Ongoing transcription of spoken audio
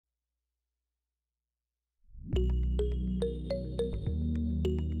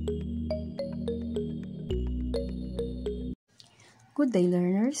Good day,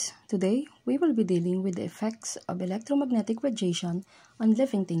 learners. Today, we will be dealing with the effects of electromagnetic radiation on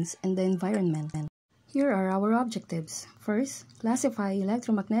living things and the environment. Here are our objectives. First, classify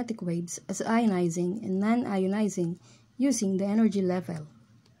electromagnetic waves as ionizing and non-ionizing using the energy level.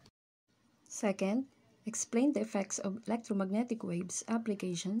 Second, explain the effects of electromagnetic waves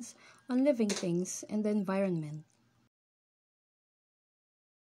applications on living things and the environment.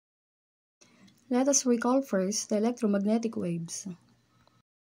 Let us recall first the electromagnetic waves.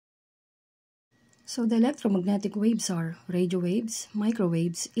 So the electromagnetic waves are radio waves,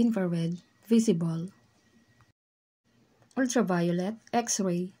 microwaves, infrared, visible, ultraviolet,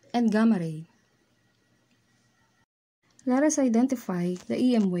 X-ray, and gamma ray. Let us identify the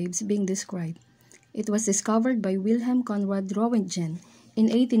EM waves being described. It was discovered by Wilhelm Conrad Roentgen in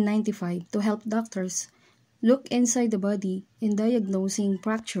 1895 to help doctors look inside the body in diagnosing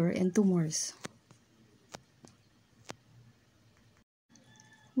fracture and tumors.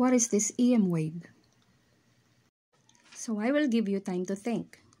 What is this EM wave? So I will give you time to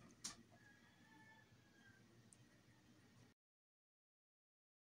think.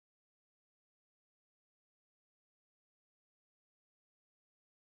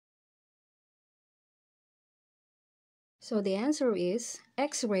 So the answer is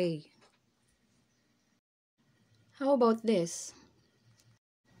X-ray. How about this?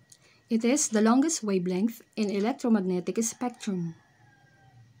 It is the longest wavelength in electromagnetic spectrum.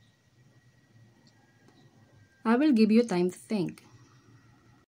 I will give you time to think.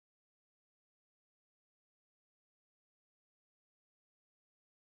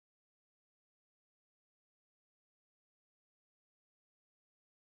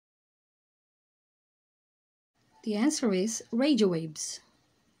 The answer is radio waves.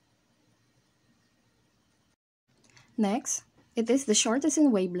 Next, it is the shortest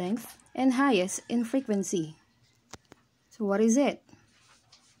in wavelength and highest in frequency. So what is it?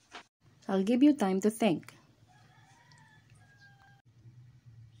 I'll give you time to think.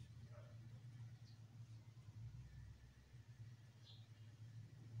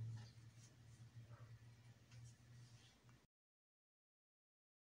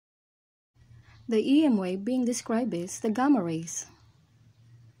 The EM wave being described is the gamma rays.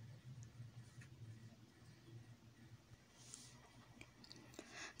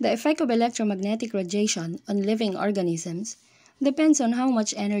 The effect of electromagnetic radiation on living organisms depends on how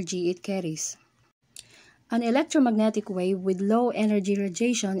much energy it carries. An electromagnetic wave with low energy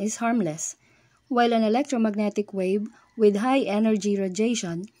radiation is harmless, while an electromagnetic wave with high energy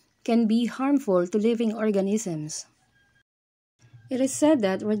radiation can be harmful to living organisms. It is said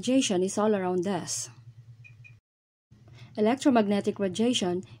that radiation is all around us. Electromagnetic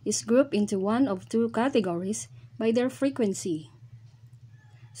radiation is grouped into one of two categories by their frequency.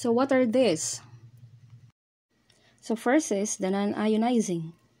 So what are these? So first is the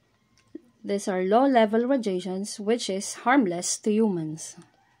non-ionizing. These are low-level radiations which is harmless to humans.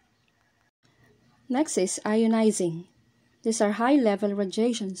 Next is ionizing. These are high-level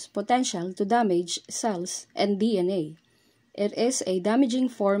radiations potential to damage cells and DNA. It is a damaging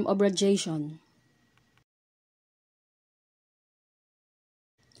form of radiation.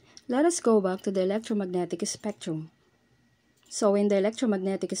 Let us go back to the electromagnetic spectrum. So in the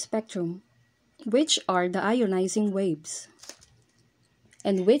electromagnetic spectrum, which are the ionizing waves?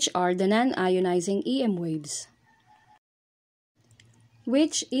 And which are the non-ionizing EM waves?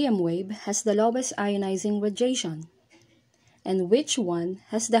 Which EM wave has the lowest ionizing radiation? And which one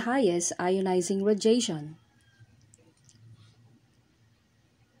has the highest ionizing radiation?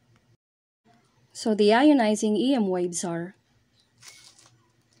 So the ionizing EM waves are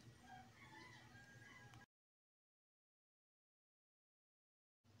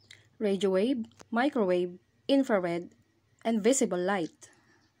radio wave, microwave, infrared, and visible light.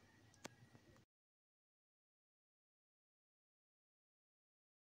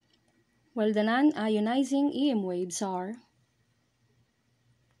 While the non-ionizing EM waves are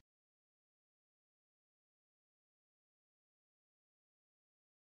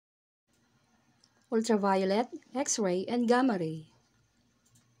ultraviolet, X-ray, and gamma ray.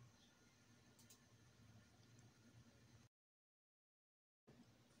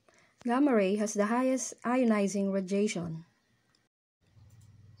 Gamma ray has the highest ionizing radiation,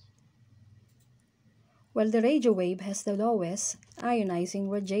 while the radio wave has the lowest ionizing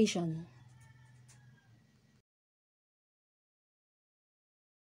radiation.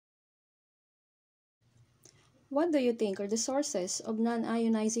 What do you think are the sources of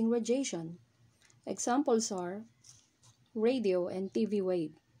non-ionizing radiation? Examples are radio and TV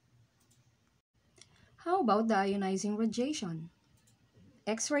wave. How about the ionizing radiation?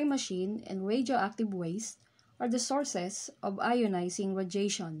 X-ray machine and radioactive waste are the sources of ionizing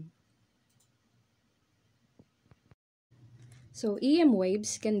radiation. So EM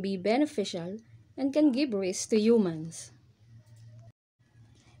waves can be beneficial and can give risk to humans.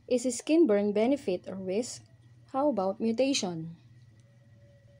 Is skin burn benefit or risk? How about mutation?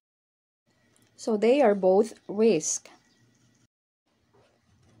 So they are both risk.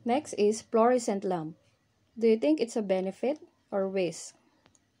 Next is fluorescent lamp. Do you think it's a benefit or risk?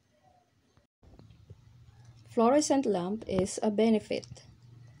 Fluorescent lamp is a benefit.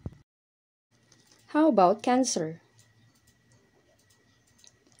 How about cancer?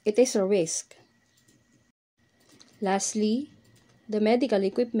 It is a risk. Lastly, the medical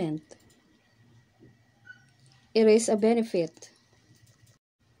equipment. It is a benefit.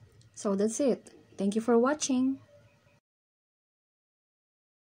 So that's it. Thank you for watching.